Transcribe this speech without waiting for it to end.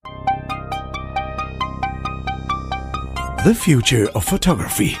The future of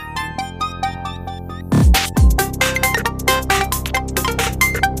photography.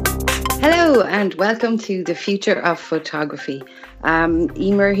 Hello and welcome to The Future of Photography.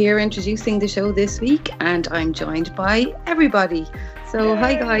 Emer here introducing the show this week, and I'm joined by everybody. So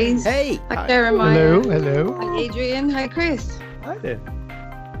hi guys. Hey. Hi Jeremiah. Hello. Hi Adrian. Hi Chris. Hi there.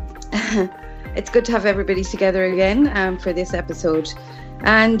 It's good to have everybody together again for this episode.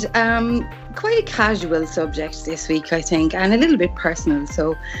 And quite a casual subject this week, I think, and a little bit personal.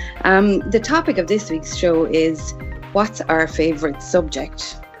 So the topic of this week's show is what's our favourite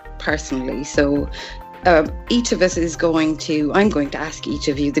subject personally. So each of us I'm going to ask each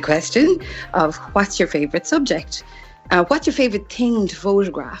of you the question of what's your favourite subject? What's your favourite thing to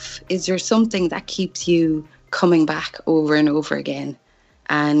photograph? Is there something that keeps you coming back over and over again?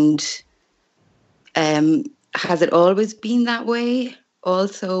 And has it always been that way?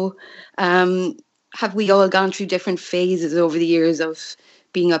 Also, have we all gone through different phases over the years of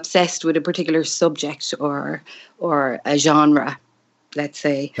being obsessed with a particular subject or a genre, let's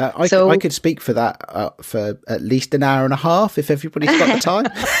say? I could speak for that for at least an hour and a half if everybody's got the time.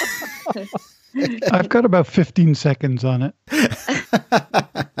 I've got about 15 seconds on it.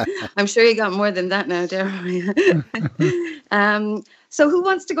 I'm sure you got more than that now, Jeremiah. So who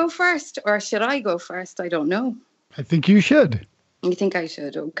wants to go first? Or should I go first? I don't know. I think you should. You think I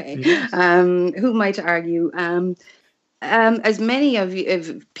should? Okay. Yes. Who might argue? As many of you,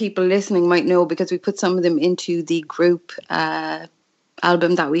 if people listening might know, because we put some of them into the group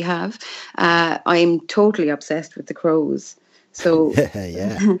album that we have, I'm totally obsessed with the Crows. So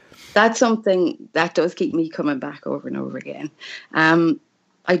yeah. That's something that does keep me coming back over and over again.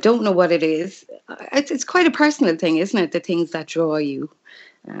 I don't know what it is. It's quite a personal thing, isn't it? The things that draw you.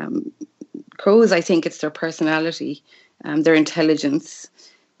 Crows, I think it's their personality, their intelligence,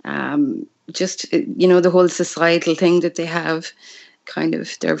 just, the whole societal thing that they have. Kind of,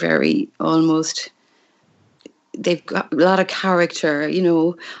 they're very they've got a lot of character,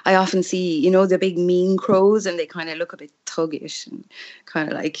 I often see, the big mean crows, and they kind of look a bit thuggish and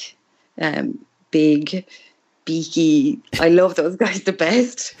kind of like big, beaky. I love those guys the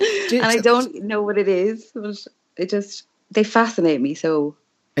best. And I don't know what it is, but they fascinate me so.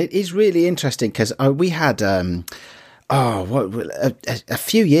 It is really interesting because we had a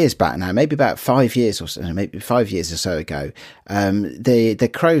few years back now, maybe about 5 years or so, maybe 5 years or so ago. The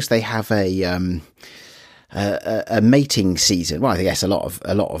crows, they have a mating season. Well, I guess a lot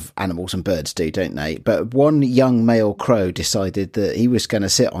of animals and birds do, don't they? But one young male crow decided that he was going to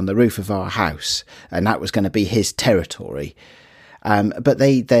sit on the roof of our house, and that was going to be his territory. But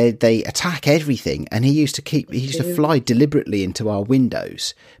they attack everything, and he used to fly deliberately into our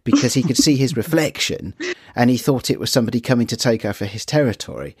windows because he could see his reflection, and he thought it was somebody coming to take over his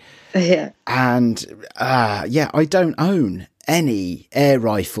territory. Yeah. And I don't own any air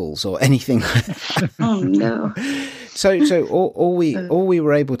rifles or anything like that. Oh no. So all we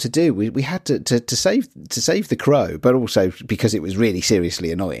were able to do, we had to save the crow, but also because it was really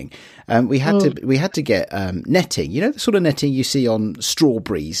seriously annoying, we had to get netting, the sort of netting you see on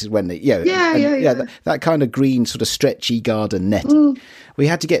strawberries when that kind of green sort of stretchy garden netting. We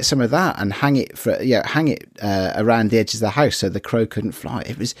had to get some of that and hang it around the edges of the house so the crow couldn't fly.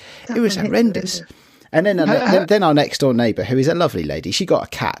 It was horrendous. And then our next door neighbour, who is a lovely lady, she got a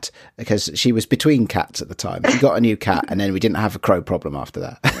cat because she was between cats at the time. She got a new cat, and then we didn't have a crow problem after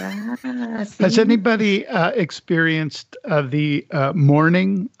that. Has anybody experienced the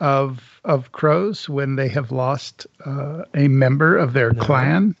mourning of crows when they have lost a member of their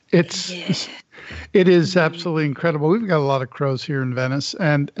clan? It is absolutely incredible. We've got a lot of crows here in Venice,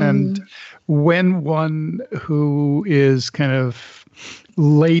 and when one who is kind of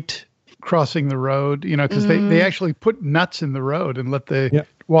late crossing the road, because they actually put nuts in the road and let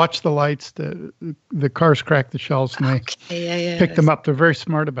watch the lights, the cars crack the shells, and they pick them up. They're very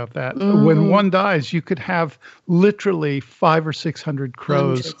smart about that. When one dies, you could have literally 500 or 600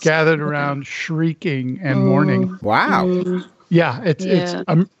 crows gathered around shrieking and mourning. Wow. Yeah, it's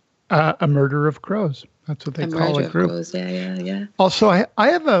a murder of crows. That's what they call a group. Crows. Yeah. Also, I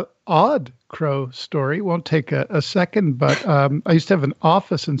have a odd crow story. Won't take a second, but I used to have an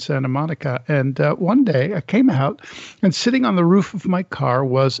office in Santa Monica, and one day I came out, and sitting on the roof of my car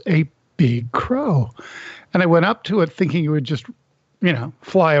was a big crow, and I went up to it thinking it would just,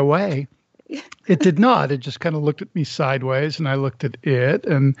 fly away. It did not. It just kind of looked at me sideways, and I looked at it,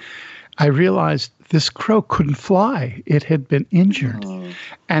 and I realized this crow couldn't fly. It had been injured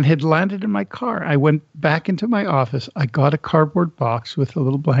and had landed in my car. I went back into my office. I got a cardboard box with a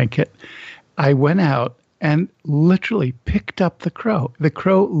little blanket. I went out and literally picked up the crow. The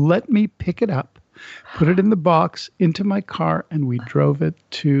crow let me pick it up put it in the box into my car, and we drove it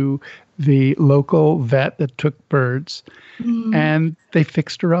to the local vet that took birds, and they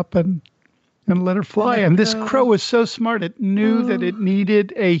fixed her up and let her fly. And this crow was so smart; it knew that it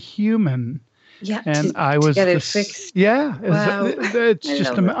needed a human. Yeah, and I was get it fixed. Yeah, Wow. it's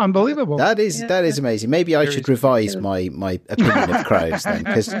just unbelievable. That is amazing. Maybe I should revise my opinion of crows then,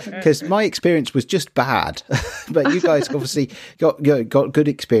 because my experience was just bad. But you guys obviously got good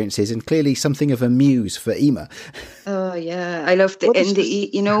experiences, and clearly something of a muse for Ema. Oh yeah, I love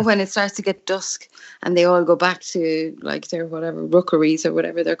when it starts to get dusk and they all go back to like their whatever rookeries or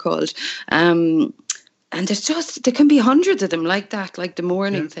whatever they're called. And there can be hundreds of them like that, like the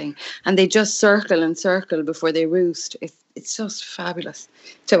morning thing. And they just circle and circle before they roost. It's just fabulous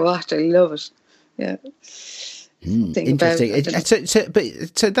to watch. I love it. Yeah. Interesting.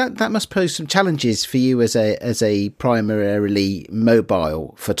 So that must pose some challenges for you as a primarily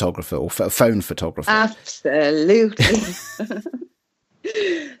mobile photographer or phone photographer. Absolutely.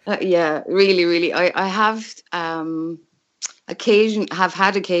 Yeah, really, really. I have had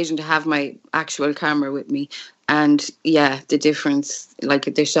occasion to have my actual camera with me, and yeah, the difference, like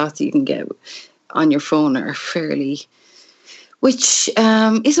the shots you can get on your phone are fairly, which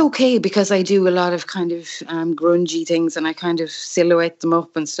is okay, because I do a lot of kind of grungy things, and I kind of silhouette them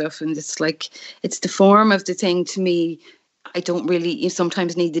up and stuff, and it's the form of the thing to me. I don't really, you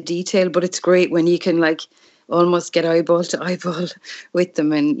sometimes need the detail, but it's great when you can like almost get eyeball to eyeball with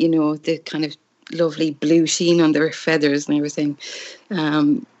them, and the kind of lovely blue sheen on their feathers and everything.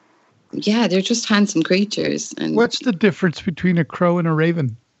 Yeah, they're just handsome creatures. And what's the difference between a crow and a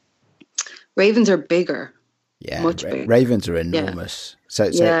raven? Ravens are bigger. Yeah, much bigger. Ravens are enormous.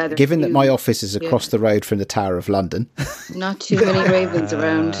 So given that my office is across the road from the Tower of London, not too many ravens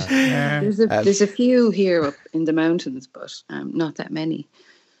around. There's a few here up in the mountains, but not that many.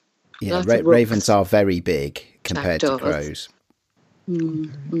 Yeah, ravens are very big compared to crows.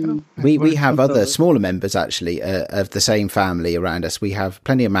 We have other smaller members actually of the same family around us. We have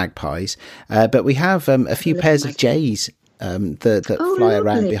plenty of magpies, but we have a few pairs of jays that fly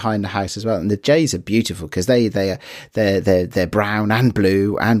around behind the house as well. And the jays are beautiful because they're brown and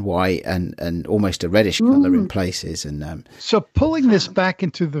blue and white and almost a reddish colour in places. And so pulling this back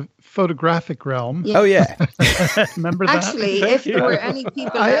into the photographic realm. Yeah. Oh yeah, remember that? Actually, if there were any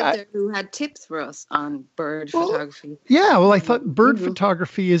people out there who had tips for us on bird photography. Yeah, well, I thought bird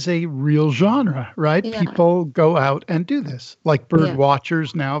photography is a real genre, right? Yeah. People go out and do this. Like bird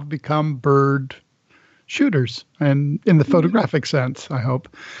watchers now have become bird shooters, and in the photographic sense, I hope.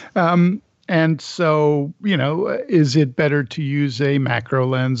 And so, is it better to use a macro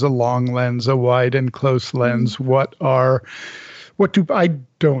lens, a long lens, a wide and close lens? I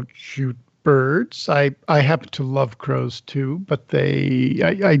don't shoot birds. I happen to love crows too, but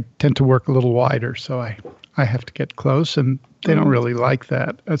I tend to work a little wider, so I have to get close, and they don't really like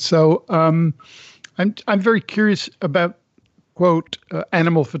that. So I'm very curious about quote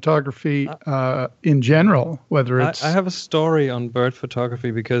animal photography in general, whether it's. I have a story on bird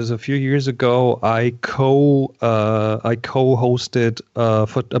photography because a few years ago I co-hosted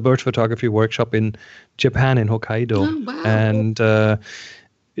a bird photography workshop in Japan, in Hokkaido. Oh, wow. And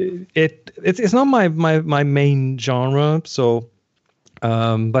it's not my main genre, so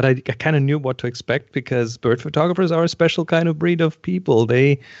but I kind of knew what to expect because bird photographers are a special kind of breed of people.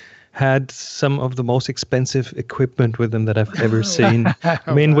 They had some of the most expensive equipment with them that I've ever seen.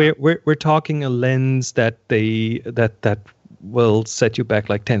 I mean, we're talking a lens that will set you back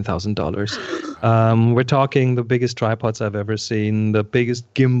like $10,000. We're talking the biggest tripods I've ever seen, the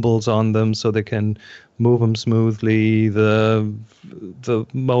biggest gimbals on them so they can move them smoothly, the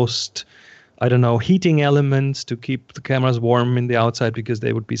most, I don't know, heating elements to keep the cameras warm in the outside because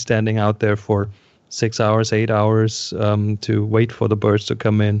they would be standing out there for 6 hours, 8 hours to wait for the birds to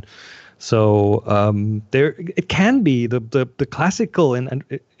come in. So there it can be the classical and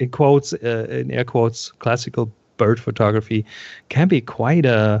in quotes in air quotes classical bird photography can be quite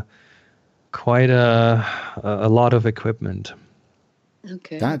a lot of equipment.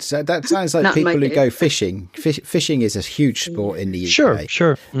 Okay. That sounds like people who go fishing. Fishing is a huge sport in the UK.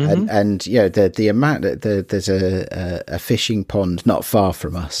 Sure. Mm-hmm. And the amount that there's a fishing pond not far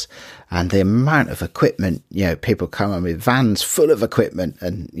from us, and the amount of equipment, people come in with vans full of equipment,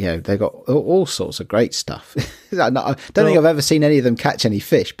 and they've got all sorts of great stuff. I don't think I've ever seen any of them catch any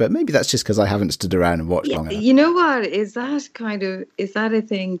fish, but maybe that's just because I haven't stood around and watched long enough. You know what? Is that a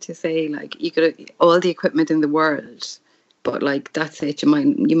thing to say, like, you could all the equipment in the world, but like that's it, you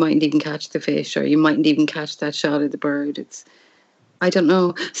mightn't even catch the fish, or you mightn't even catch that shot of the bird. I don't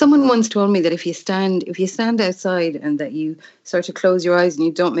know. Someone once told me that if you stand outside and that you sort of close your eyes and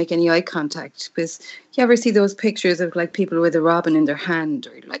you don't make any eye contact, because you ever see those pictures of like people with a robin in their hand,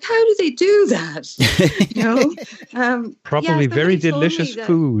 or you're like, how do they do that? You know, Probably very delicious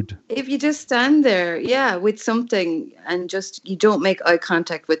food. If you just stand there, with something and just you don't make eye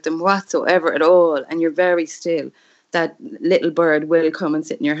contact with them whatsoever at all, and you're very still, that little bird will come and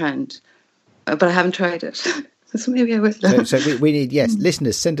sit in your hand. But I haven't tried it. So maybe I will. So we need,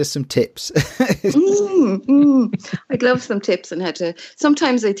 listeners, send us some tips. I'd love some tips on how to.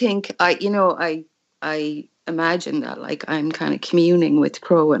 Sometimes I think I imagine that like I'm kind of communing with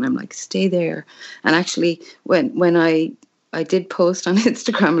Crow, and I'm like, stay there. And actually, when I did post on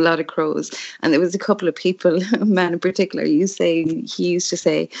Instagram a lot of crows, and there was a couple of people, a man in particular, he used to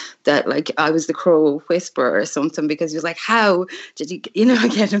say that like I was the crow whisperer or something, because he was like, how did you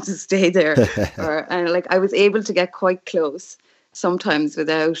get him to stay there? And like I was able to get quite close sometimes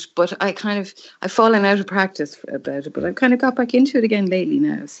without, but I've fallen out of practice about it, but I've kind of got back into it again lately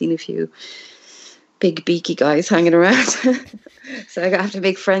now. I've seen a few big beaky guys hanging around. So I have to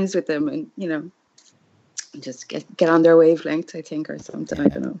make friends with them and, just get on their wavelength, I think, or something. I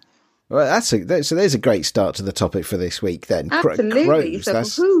don't know. Well, so there's a great start to the topic for this week then. Absolutely. Crows, so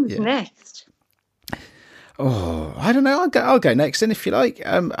who's next? Oh, I don't know. I'll go next then if you like.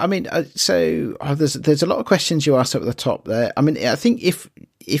 There's a lot of questions you asked up at the top there. I mean, I think if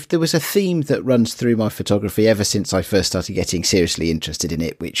there was a theme that runs through my photography ever since I first started getting seriously interested in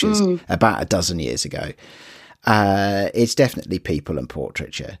it, which was about a dozen years ago, it's definitely people and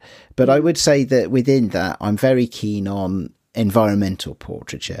portraiture. But I would say that within that, I'm very keen on environmental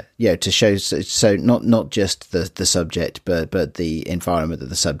portraiture, to show so not just the subject, but the environment that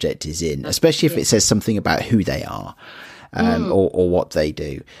the subject is in, especially if it says something about who they are, or what they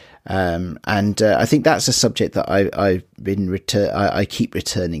do. I think that's a subject that I keep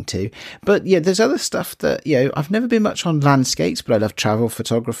returning to. But there's other stuff that, I've never been much on landscapes, but I love travel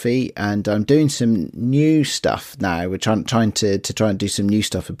photography, and I'm doing some new stuff now. We're trying to try and do some new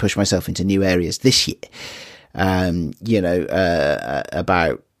stuff and push myself into new areas this year. About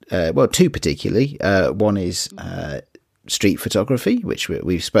two particularly. One is street photography, which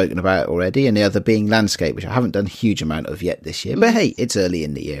we've spoken about already, and the other being landscape, which I haven't done a huge amount of yet this year. But hey, it's early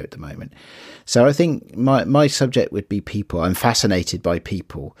in the year at the moment. So I think my subject would be people. I'm fascinated by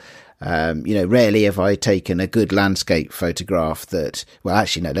people. Rarely have I taken a good landscape photograph that, well,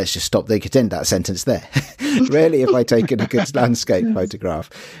 actually, no, let's just stop. They could end that sentence there. Rarely have I taken a good landscape photograph,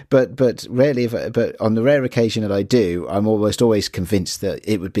 but rarely, but on the rare occasion that I do, I'm almost always convinced that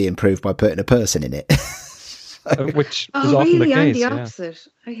it would be improved by putting a person in it. Which is often the case. I'm the opposite.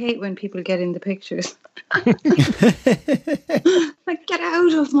 I hate when people get in the pictures. Like, get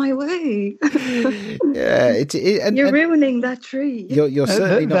out of my way. You're ruining that tree. You're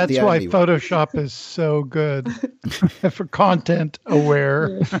certainly not the only one. That's why Photoshop is so good for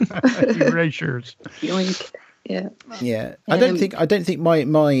content-aware erasures. Yoink. Yeah. I don't think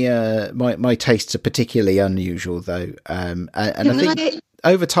my tastes are particularly unusual though, and I think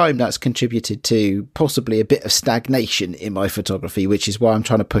over time that's contributed to possibly a bit of stagnation in my photography, which is why I'm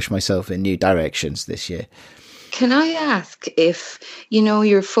trying to push myself in new directions this year. Can I ask if,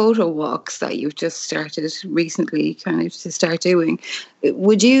 your photo walks that you've just started recently kind of to start doing,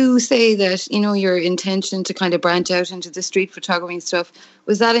 would you say that, your intention to kind of branch out into the street photography and stuff,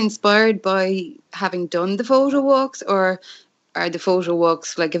 was that inspired by having done the photo walks, or are the photo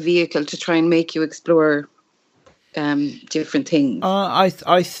walks like a vehicle to try and make you explore different things?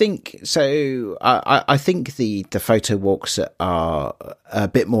 I think so. I think the photo walks are a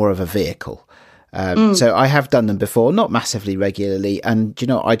bit more of a vehicle. So I have done them before, not massively regularly. And,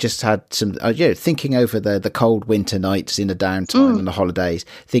 I just had some, thinking over the cold winter nights in the downtime and the holidays,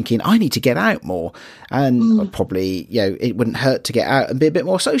 thinking I need to get out more. And probably, it wouldn't hurt to get out and be a bit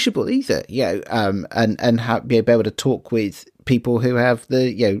more sociable either, and be able to talk with people who have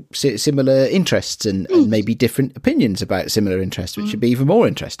the, similar interests and maybe different opinions about similar interests, which would be even more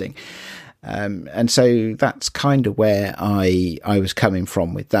interesting. And so that's kind of where I was coming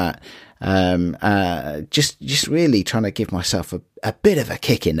from with that. Just really trying to give myself a bit of a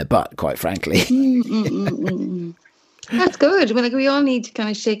kick in the butt, quite frankly. That's good. Well, we all need to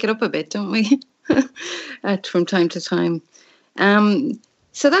kind of shake it up a bit, don't we? From time to time.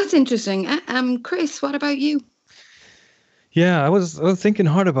 So that's interesting. Chris, what about you? Yeah, I was thinking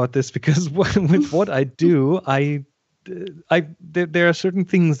hard about this because with what I do, there are certain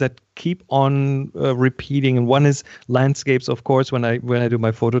things that keep on repeating, and one is landscapes, of course, when I do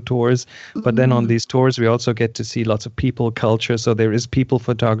my photo tours. But then on these tours, we also get to see lots of people culture. So there is people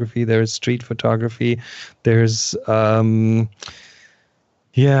photography, there is street photography, there's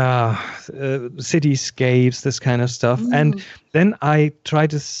Yeah, cityscapes, this kind of stuff. And then I try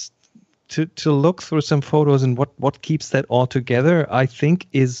to look through some photos, and what keeps that all together, I think,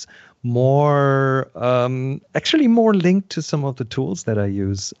 is more actually more linked to some of the tools that I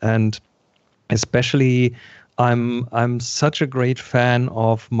use. And especially I'm such a great fan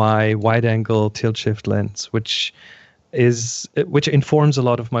of my wide angle tilt shift lens, which informs a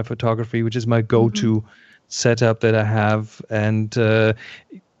lot of my photography, which is my go-to setup that I have. And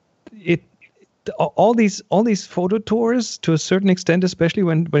all these photo tours, to a certain extent, especially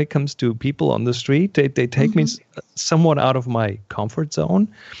when it comes to people on the street, they take me somewhat out of my comfort zone,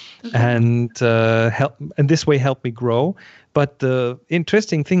 and this way help me grow. But the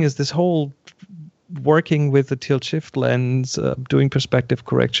interesting thing is this whole working with the tilt shift lens, doing perspective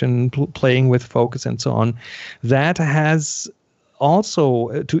correction, playing with focus and so on. That has also,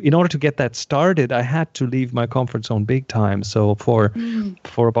 in order to get that started, I had to leave my comfort zone big time. So for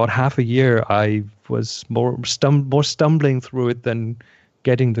about half a year, I was more stumbling through it than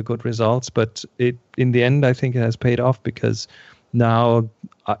getting the good results. But in the end, I think it has paid off, because now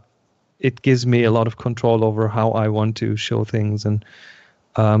it gives me a lot of control over how I want to show things. And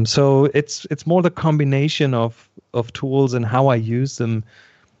so it's more the combination of tools and how I use them,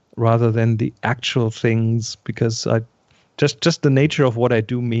 rather than the actual things, because just the nature of what I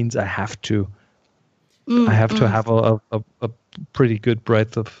do means I have to have a pretty good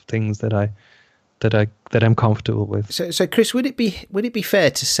breadth of things that I'm comfortable with. So Chris, would it be fair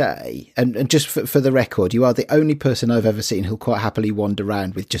to say, and just for the record, you are the only person I've ever seen who'll quite happily wander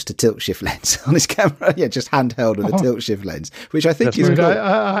around with just a tilt shift lens on his camera, just handheld with a tilt shift lens, which I think is good.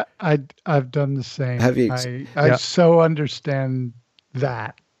 Cool. I've done the same. Have you? I so understand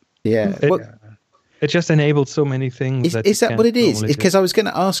that. Yeah. It just enables so many things. Is that what it is? Because I was going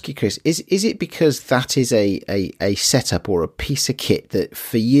to ask you, Chris, is it because that is a setup or a piece of kit that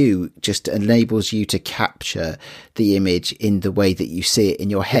for you just enables you to capture the image in the way that you see it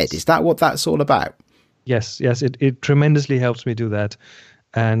in your head? Yes. Is that what that's all about? Yes. It tremendously helps me do that.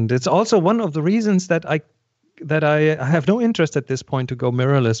 And it's also one of the reasons that I have no interest at this point to go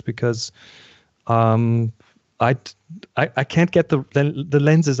mirrorless, because I can't get the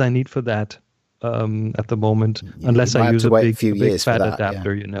lenses I need for that. At the moment, unless I use a big fat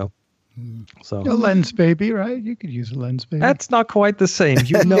adapter, So a lens baby, right? You could use a lens baby. That's not quite the same.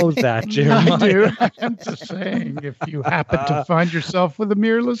 You know that, Jeremiah. I do. I'm just saying, if you happen to find yourself with a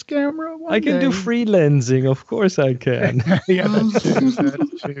mirrorless camera, I can do free lensing. Of course I can. Yeah, that's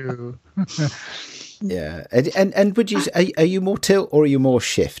true. Yeah, and would you? Are you more tilt or are you more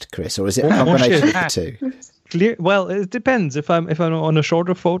shift, Chris, or is it a combination of the two? Well, it depends. If I'm on a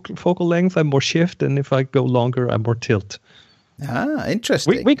shorter focal length, I'm more shift, and if I go longer, I'm more tilt. Ah,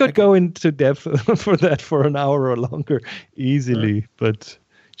 interesting. We could go into depth for that for an hour or longer easily, but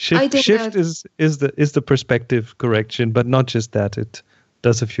shift is the perspective correction, but not just that. It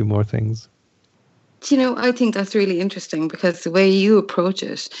does a few more things. I think that's really interesting, because the way you approach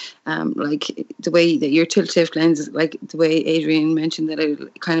it, like the way that your tilt shift lens, like the way Adrian mentioned, that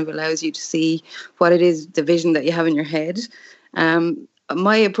it kind of allows you to see what it is, the vision that you have in your head.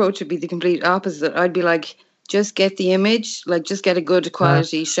 My approach would be the complete opposite. I'd be like, just get the image, like just get a good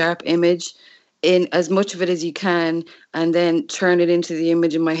quality, sharp image, in as much of it as you can, and then turn it into the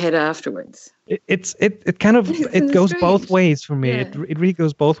image in my head afterwards. It kind of it goes both ways for me. Yeah. It really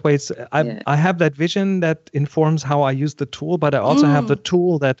goes both ways. I have that vision that informs how I use the tool, but I also have the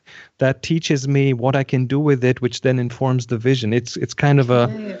tool that teaches me what I can do with it, which then informs the vision. It's kind of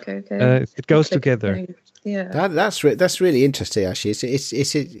it goes together. Yeah, that's really interesting. Actually,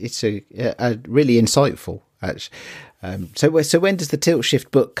 it's a really insightful. Actually, so when does the Tilt Shift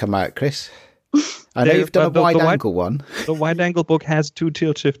book come out, Chris? I know you've done a wide-angle one. The wide-angle book has 2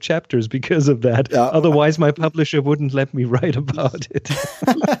 tilt-shift chapters because of that. Otherwise, my publisher wouldn't let me write about it.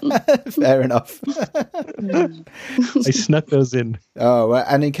 Fair enough. I snuck those in. Oh, well,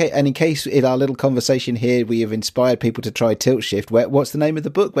 and in case in our little conversation here we have inspired people to try tilt-shift, what's the name of the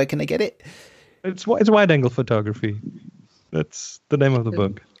book? Where can they get it? It's wide-angle photography. That's the name of the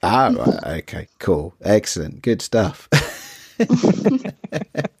book. Ah, right. Okay, cool. Excellent. Good stuff.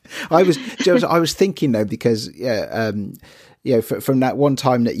 I was thinking though, because from that one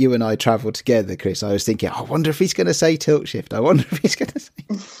time that you and I travelled together, Chris, I was thinking, I wonder if he's going to say tilt shift. I wonder if he's going to say.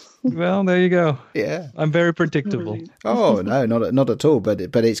 Well, there you go. Yeah, I'm very predictable. Oh no, not at all. But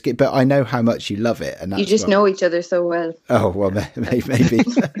it's good. But I know how much you love it, and that's you just know each other so well. Oh well, maybe.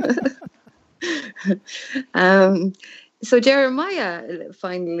 So Jeremiah,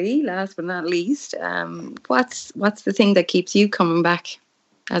 finally, last but not least, what's the thing that keeps you coming back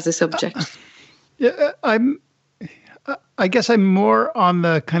as a subject? I guess I'm more on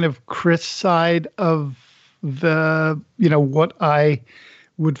the kind of Chris side of the, what I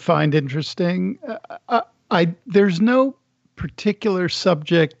would find interesting. There's no particular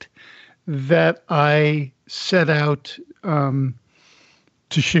subject that I set out to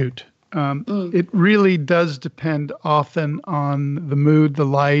shoot. It really does depend often on the mood, the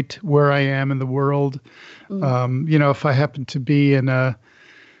light, where I am in the world. If I happen to be in a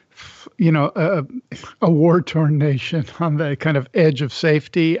war-torn nation on the kind of edge of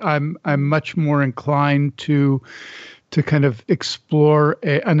safety, I'm much more inclined to kind of explore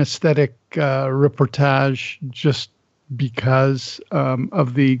an aesthetic reportage, just because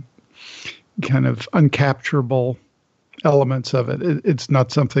of the kind of uncapturable elements of it. It's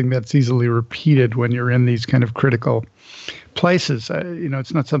not something that's easily repeated when you're in these kind of critical places.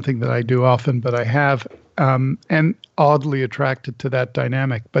 It's not something that I do often, but I have, and oddly attracted to that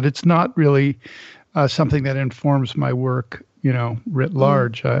dynamic. But it's not really something that informs my work, writ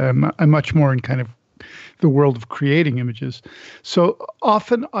large. I'm much more in kind of the world of creating images. So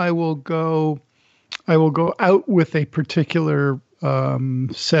often I will go out with a particular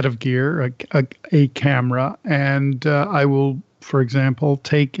set of gear, a camera, and I will, for example,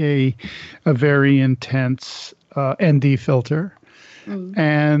 take a very intense ND filter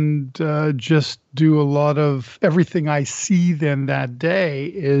and just do a lot of everything I see then that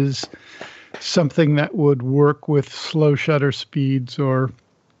day is something that would work with slow shutter speeds or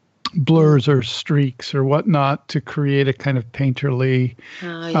blurs or streaks or whatnot to create a kind of painterly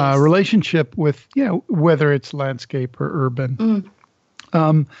relationship with, whether it's landscape or urban.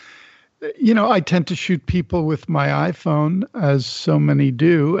 I tend to shoot people with my iPhone, as so many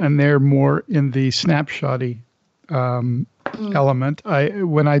do, and they're more in the snapshotty element.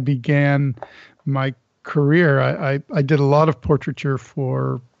 When I began my career, I did a lot of portraiture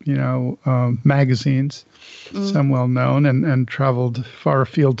for magazines, some well known, and traveled far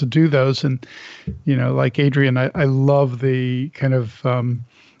afield to do those. And like Adrian, I love the kind of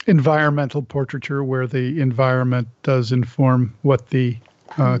environmental portraiture where the environment does inform what the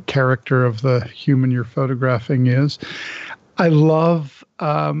character of the human you're photographing is. I love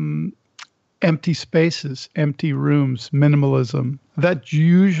empty spaces, empty rooms, minimalism. That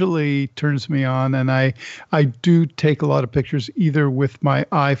usually turns me on, and I do take a lot of pictures either with my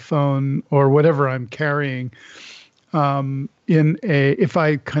iPhone or whatever I'm carrying. If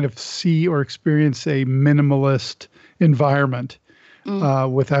I kind of see or experience a minimalist environment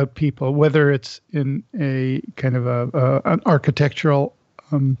without people, whether it's in a kind of an architectural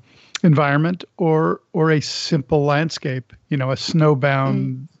environment or a simple landscape, a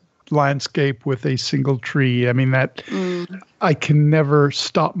snowbound landscape with a single tree. I mean, that I can never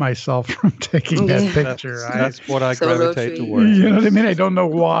stop myself from taking that picture. That's what I gravitate towards. You know what I mean? I don't know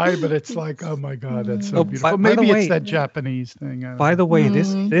why, but it's like, oh my God, that's so beautiful. Maybe it's that Japanese thing. By the way,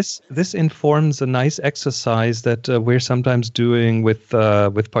 this informs a nice exercise that we're sometimes doing with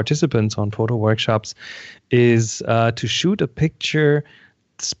participants on photo workshops, is to shoot a picture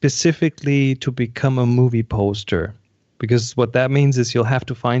specifically to become a movie poster. Because what that means is you'll have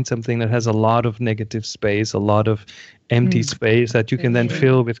to find something that has a lot of negative space, a lot of empty space that you can then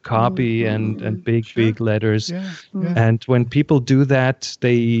fill with copy and big letters. Yeah. And when people do that,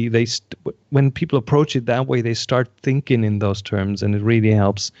 when people approach it that way, they start thinking in those terms, and it really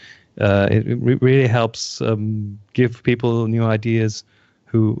helps. Really helps give people new ideas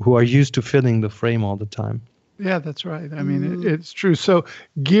who are used to filling the frame all the time. Yeah, that's right. I mean, it's true. So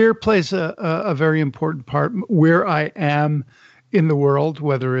gear plays a very important part where I am in the world,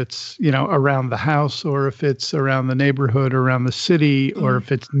 whether it's, around the house or if it's around the neighborhood, around the city, or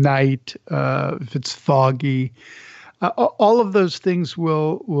if it's night, if it's foggy. All of those things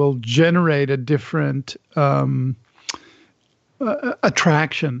will generate a different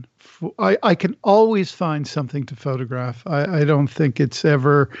attraction. I can always find something to photograph. I don't think it's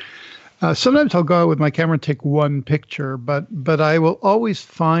ever... sometimes I'll go out with my camera and take one picture, but I will always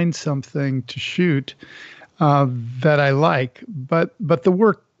find something to shoot that I like. But the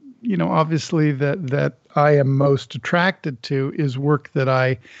work, obviously that I am most attracted to is work that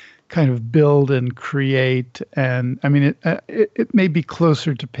I kind of build and create. And I mean, it may be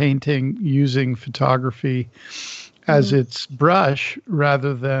closer to painting using photography as its brush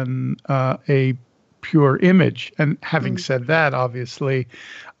rather than a pure image. And having said that, obviously,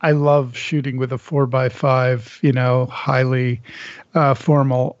 I love shooting with a 4x5, highly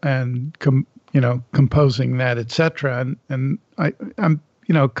formal and composing that, etc. And I'm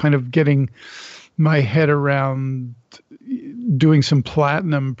kind of getting my head around doing some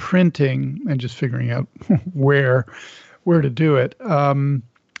platinum printing and just figuring out where to do it.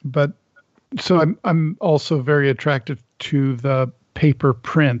 But So I'm also very attracted to the paper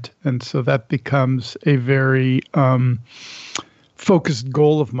print, and so that becomes a very focused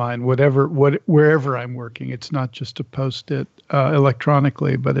goal of mine. Wherever I'm working, it's not just to post it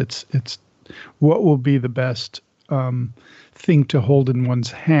electronically, but it's what will be the best thing to hold in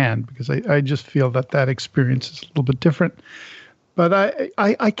one's hand, because I just feel that experience is a little bit different. But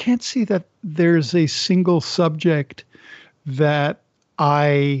I can't see that there's a single subject that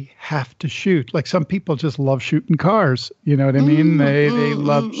I have to shoot. Like some people just love shooting cars. You know what I mean? They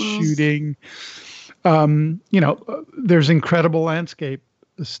love shooting. There's incredible landscape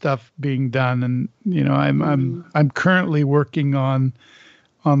stuff being done, and I'm currently working on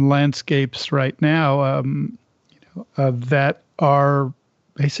landscapes right now that are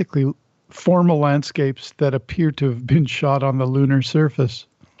basically formal landscapes that appear to have been shot on the lunar surface.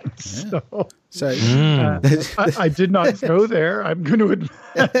 So I did not go there, I'm going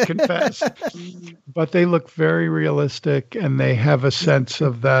to confess, but they look very realistic, and they have a sense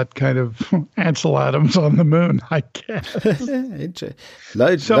of that kind of Ansel Adams on the moon, I guess.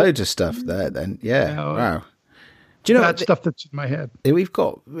 Loads of stuff there then. Wow. Do you know that stuff that's in my head? We've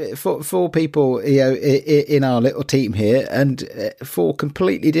got four people, in our little team here, and 4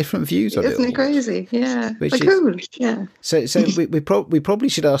 completely different views on it. Isn't it crazy? Yeah, cool. Yeah. So we probably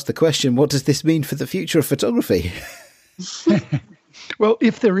should ask the question: what does this mean for the future of photography? Well,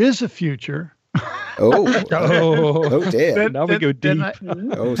 if there is a future. Oh dear! Now we go deep.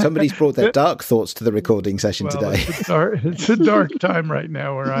 Somebody's brought their dark thoughts to the recording session today. It's a dark time right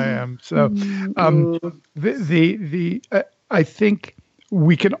now where I am. So, I think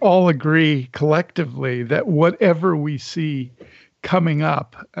we can all agree collectively that whatever we see coming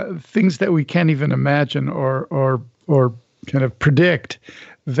up, things that we can't even imagine or kind of predict,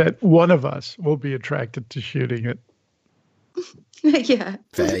 that one of us will be attracted to shooting it. Yeah.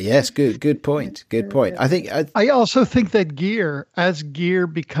 Yes. Good point. I also think that as gear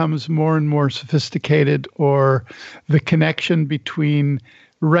becomes more and more sophisticated, or the connection between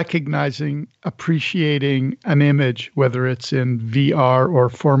recognizing, appreciating an image, whether it's in VR or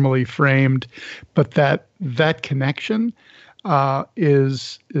formally framed, but that connection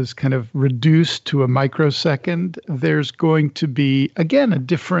is kind of reduced to a microsecond, there's going to be, again, a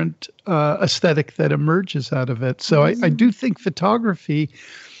different aesthetic that emerges out of it. So I do think photography,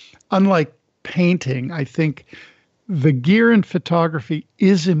 unlike painting, I think the gear in photography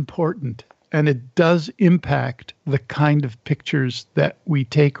is important, and it does impact the kind of pictures that we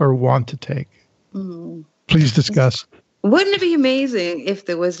take or want to take. Please discuss. Wouldn't it be amazing if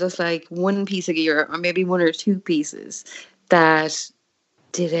there was just like one piece of gear, or maybe 1 or 2 pieces, that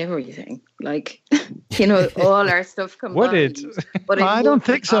did everything, like, all our stuff combined? I don't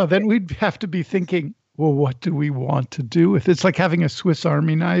think so. Then we'd have to be thinking, well, what do we want to do with it? It's like having a Swiss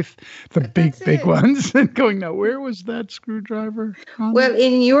Army knife, the big ones, and going, now, where was that screwdriver? Well,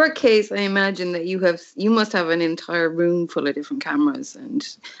 in your case, I imagine that you must have an entire room full of different cameras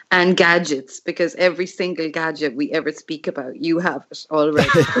and gadgets, because every single gadget we ever speak about, you have it already.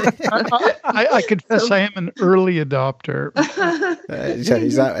 I confess I am an early adopter.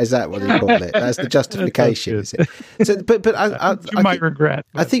 Is that what they call it? That's the justification, is it? So, but I might regret.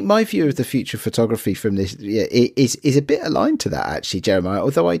 I think my view of the future of photography from this is a bit aligned to that, actually, Jeremiah.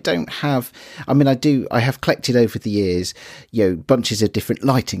 Although I don't have, I have collected over the years, bunches of different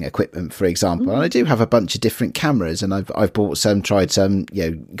lighting equipment, for example, and I do have a bunch of different cameras, and I've bought some, tried some,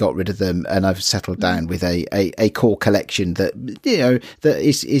 got rid of them, and I've settled down with a core collection that that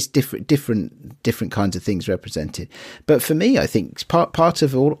is different kinds of things represented. But for me, I think part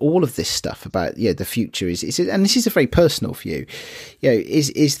of all of this stuff about the future is, and this is a very personal view,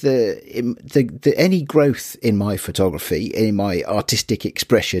 is the any growth in my photography, in my artistic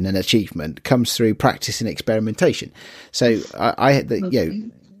expression and achievement, comes through practice and experimentation. So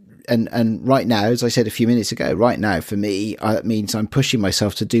and right now, as I said a few minutes ago, right now for me, it means I'm pushing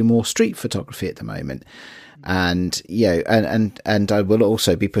myself to do more street photography at the moment. And and I will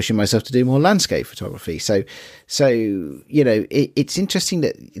also be pushing myself to do more landscape photography. So it's interesting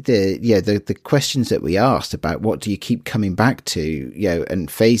that the questions that we asked about what do you keep coming back to, and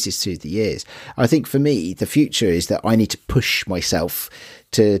phases through the years. I think for me, the future is that I need to push myself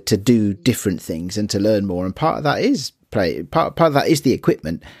to do different things and to learn more. And part of that is part of that is the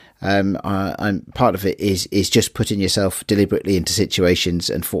equipment. I'm part of it is just putting yourself deliberately into situations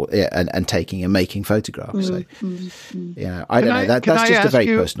and taking and making photographs. So, I don't know. That's just a very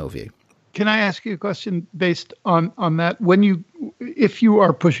personal view. Can I ask you a question based on that? If you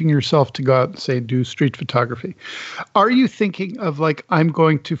are pushing yourself to go out and say do street photography, are you thinking of like, I'm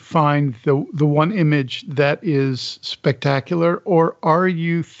going to find the one image that is spectacular, or are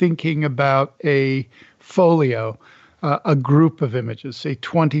you thinking about a folio, a group of images, say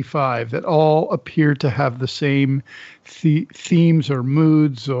 25, that all appear to have the same themes or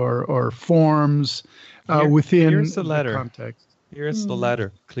moods or forms within the context? Here's the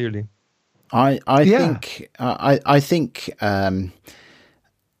latter, clearly. I think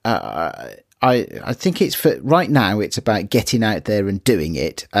it's for right now. It's about getting out there and doing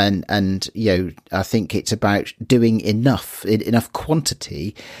it, and I think it's about doing enough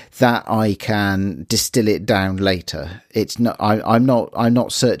quantity that I can distill it down later. It's not. I'm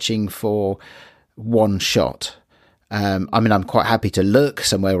not searching for one shot. I'm quite happy to look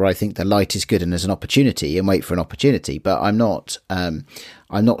somewhere where I think the light is good and there's an opportunity and wait for an opportunity, but I'm not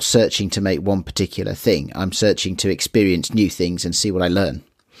searching to make one particular thing. I'm searching to experience new things and see what I learn.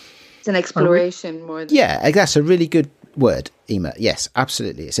 It's an exploration more than... Yeah, that's a really good word, Emer. Yes,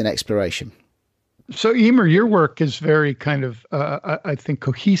 absolutely. It's an exploration. So, Emer, your work is very kind of, I think,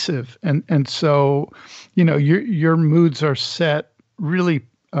 cohesive. And so, your moods are set really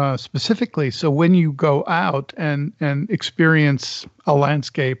specifically. So when you go out and experience a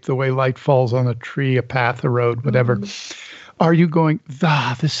landscape, the way light falls on a tree, a path, a road, whatever, are you going,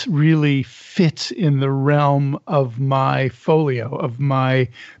 this really fits in the realm of my folio, of my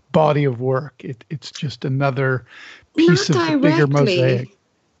body of work? It's just another piece of the bigger mosaic.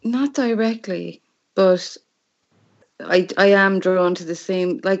 Not directly, but I am drawn to the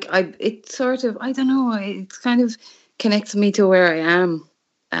same, it's sort of, I don't know, it kind of connects me to where I am.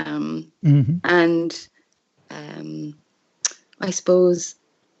 And I suppose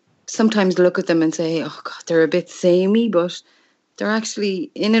sometimes look at them and say, oh God, they're a bit samey, but they're actually,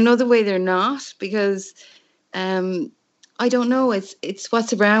 in another way, they're not, because I don't know, it's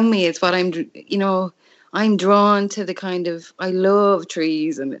what's around me, it's what I'm drawn to the kind of, I love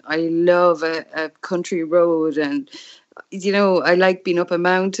trees and I love a country road, and I like being up a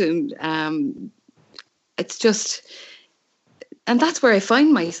mountain. It's just, and that's where I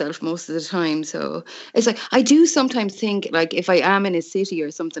find myself most of the time. So it's like, I do sometimes think, like, if I am in a city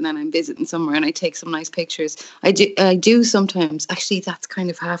or something and I'm visiting somewhere and I take some nice pictures, I do sometimes, actually, that's kind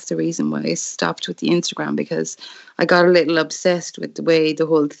of half the reason why I stopped with the Instagram, because I got a little obsessed with the way the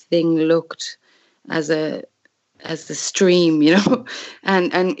whole thing looked as the stream,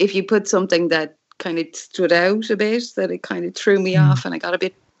 and if you put something that kind of stood out a bit, that it kind of threw me off, and I got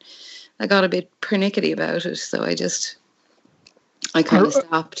a bit pernickety about it. So I kind of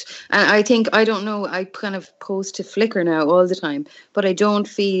stopped. And I think, I don't know, I kind of post to Flickr now all the time, but I don't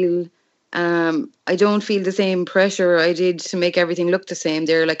feel the same pressure I did to make everything look the same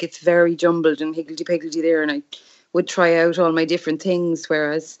there. Like, it's very jumbled and higgledy-piggledy there, and I would try out all my different things,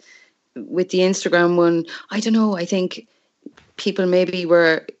 whereas with the Instagram one, I don't know, I think people maybe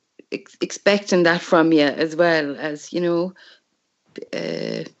were expecting that from you, as well as, that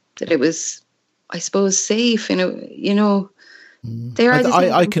it was, I suppose, safe, They are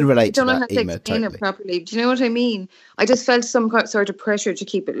I can relate to that. I don't know how to explain it properly. Do you know what I mean? I just felt some sort of pressure to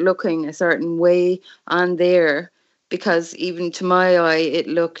keep it looking a certain way on there, because even to my eye, it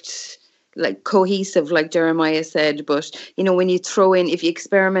looked like cohesive, like Jeremiah said. But, when you throw in, if you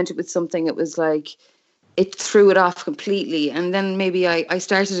experimented with something, it was like, it threw it off completely. And then maybe I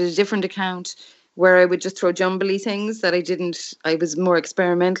started a different account where I would just throw jumbly things that I was more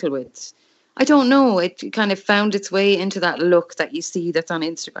experimental with. I don't know. It kind of found its way into that look that you see that's on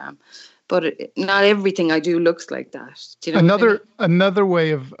Instagram. But not everything I do looks like that. Do you know another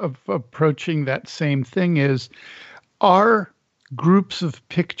way of approaching that same thing is, are groups of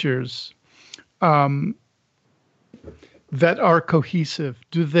pictures that are cohesive,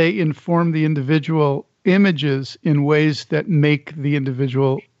 do they inform the individual images in ways that make the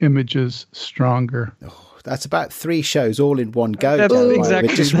individual images stronger? Oh, that's about 3 shows all in one go. Exactly.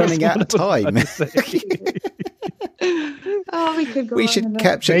 We're just running out of time. We could go. We should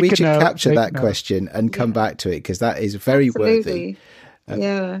capture that question and come back to it, because that is very worthy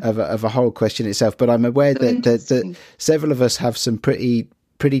of a whole question itself. But I'm aware that several of us have some pretty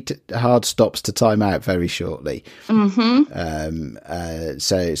hard stops to time out very shortly. Mm-hmm.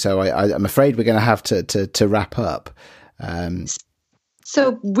 So I'm afraid we're going to have to wrap up.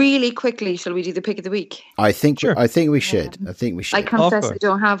 So really quickly, shall we do the pick of the week? I think we should. I think we should. I confess I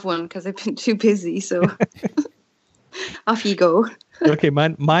don't have one because I've been too busy. So Off you go. Okay,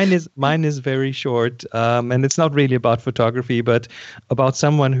 mine is very short, and it's not really about photography, but about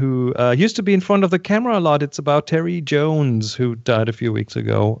someone who used to be in front of the camera a lot. It's about Terry Jones, who died a few weeks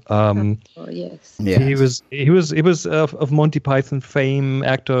ago. Oh yes. Yeah. He was of Monty Python fame,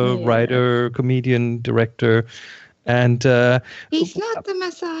 actor, writer, comedian, director, and he's not the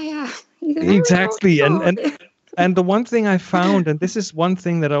Messiah. Exactly, and the one thing I found, and this is one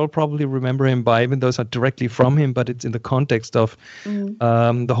thing that I'll probably remember him by, even though it's not directly from him, but it's in the context of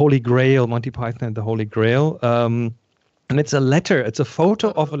the Holy Grail, Monty Python and the Holy Grail. And it's a letter. It's a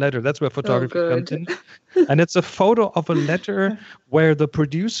photo of a letter. That's where photography comes in. And it's a photo of a letter where the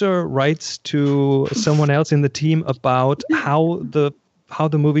producer writes to someone else in the team about how the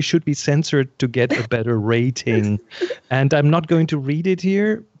movie should be censored to get a better rating. And I'm not going to read it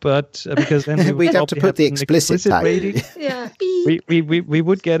here, but because then we'd have to put the explicit tag. Rating. Yeah. We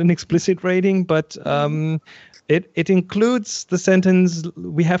would get an explicit rating, but it includes the sentence,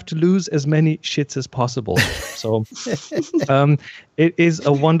 we have to lose as many shits as possible. So it is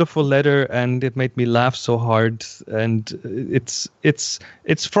a wonderful letter, and it made me laugh so hard. And it's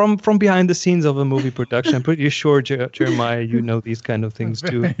from behind the scenes of a movie production. I'm pretty sure, Jeremiah, you know these kind of things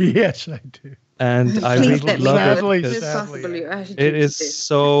too. Yes, I do. And I Please really let love me it. Sadly. It is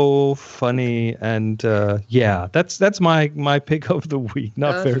so funny, and that's my pick of the week.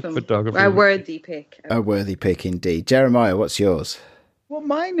 Not very photography. A worthy pick. A worthy pick indeed. Jeremiah, what's yours? Well,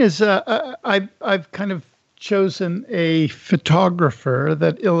 mine is I've kind of chosen a photographer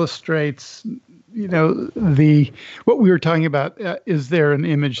that illustrates, what we were talking about. Is there an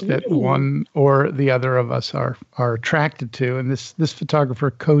image that one or the other of us are attracted to? And this photographer,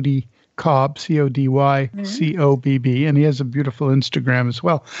 Cody Cobb, Cody Cobb, and he has a beautiful Instagram as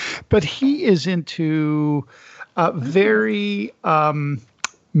well. But he is into very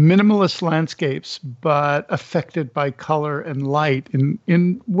minimalist landscapes, but affected by color and light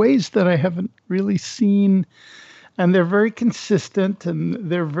in ways that I haven't really seen. And they're very consistent, and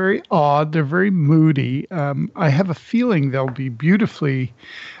they're very odd. They're very moody. I have a feeling they'll be beautifully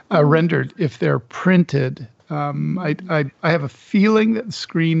rendered if they're printed. I have a feeling that the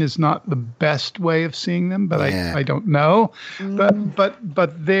screen is not the best way of seeing them, but I don't know.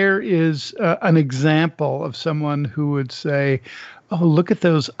 But there is an example of someone who would say, "Oh, look at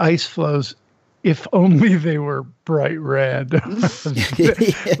those ice flows. If only they were bright red."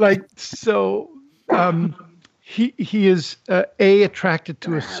 He is attracted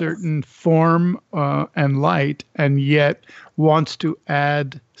to a certain form and light, and yet wants to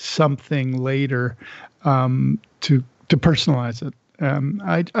add something later to personalize it.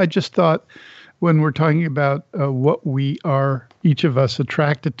 I just thought, when we're talking about what we are, each of us,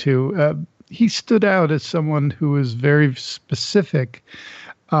 attracted to, he stood out as someone who is very specific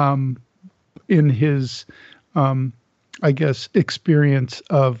in his, experience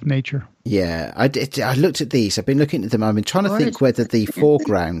of nature. Yeah, I looked at these. I've been looking at them. I've been trying to think whether the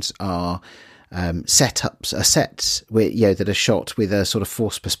foregrounds are sets that are shot with a sort of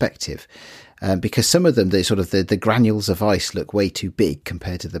forced perspective. Because some of them, the granules of ice look way too big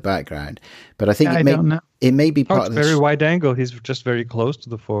compared to the background. But I think it may be part of the very wide angle. He's just very close to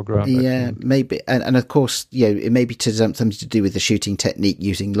the foreground. Yeah, maybe, and of course, it may be something to do with the shooting technique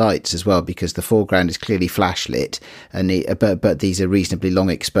using lights as well, because the foreground is clearly flash lit, and but these are reasonably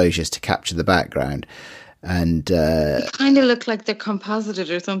long exposures to capture the background, and they kind of look like they're composited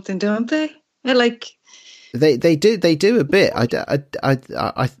or something, don't they? They do a bit. I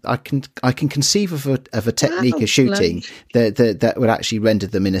can conceive of a technique of shooting that would actually render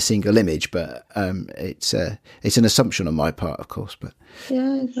them in a single image, but it's an assumption on my part, of course. But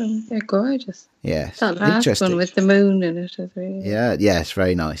yeah, they're gorgeous. Yes, that last one with the moon in it is really. Yeah, it's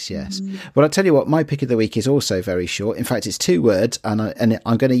very nice. Yes. Well, I'll tell you what, my pick of the week is also very short. In fact, it's 2 words, and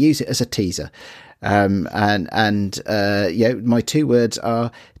I'm going to use it as a teaser. My 2 words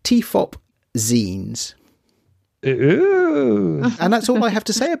are TFOP zines. Ooh. And that's all I have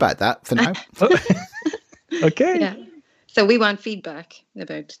to say about that for now. Okay. Yeah. So we want feedback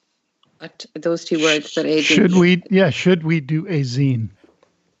about those 2 words that Adrian. Should we do a zine?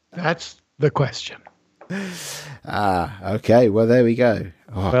 That's the question. Okay. Well, there we go.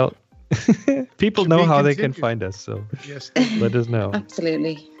 Oh. Well, people know how they can find us, so yes, let us know.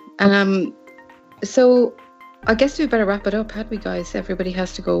 Absolutely. So I guess we better wrap it up, had we, guys? Everybody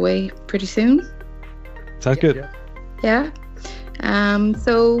has to go away pretty soon. Sounds good. Yeah.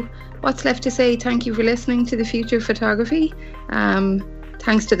 So what's left to say? Thank you for listening to The Future of Photography.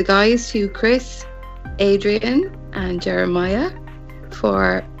 Thanks to the guys, to Chris, Adrian, and Jeremiah,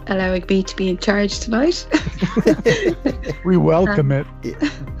 for allowing me to be in charge tonight. We welcome it.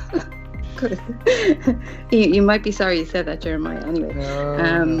 You might be sorry you said that, Jeremiah. Anyway.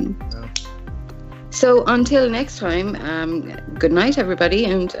 No. So until next time, good night, everybody,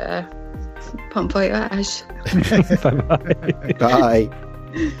 and pump voyage. Bye-bye. Bye.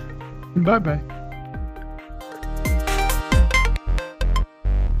 Bye-bye.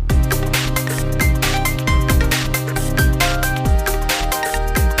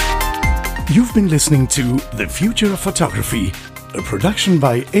 You've been listening to The Future of Photography, a production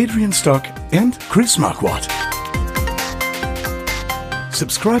by Adrian Stock and Chris Marquardt.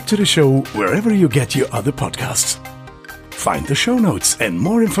 Subscribe to the show wherever you get your other podcasts. Find the show notes and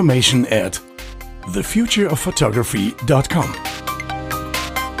more information at thefutureofphotography.com.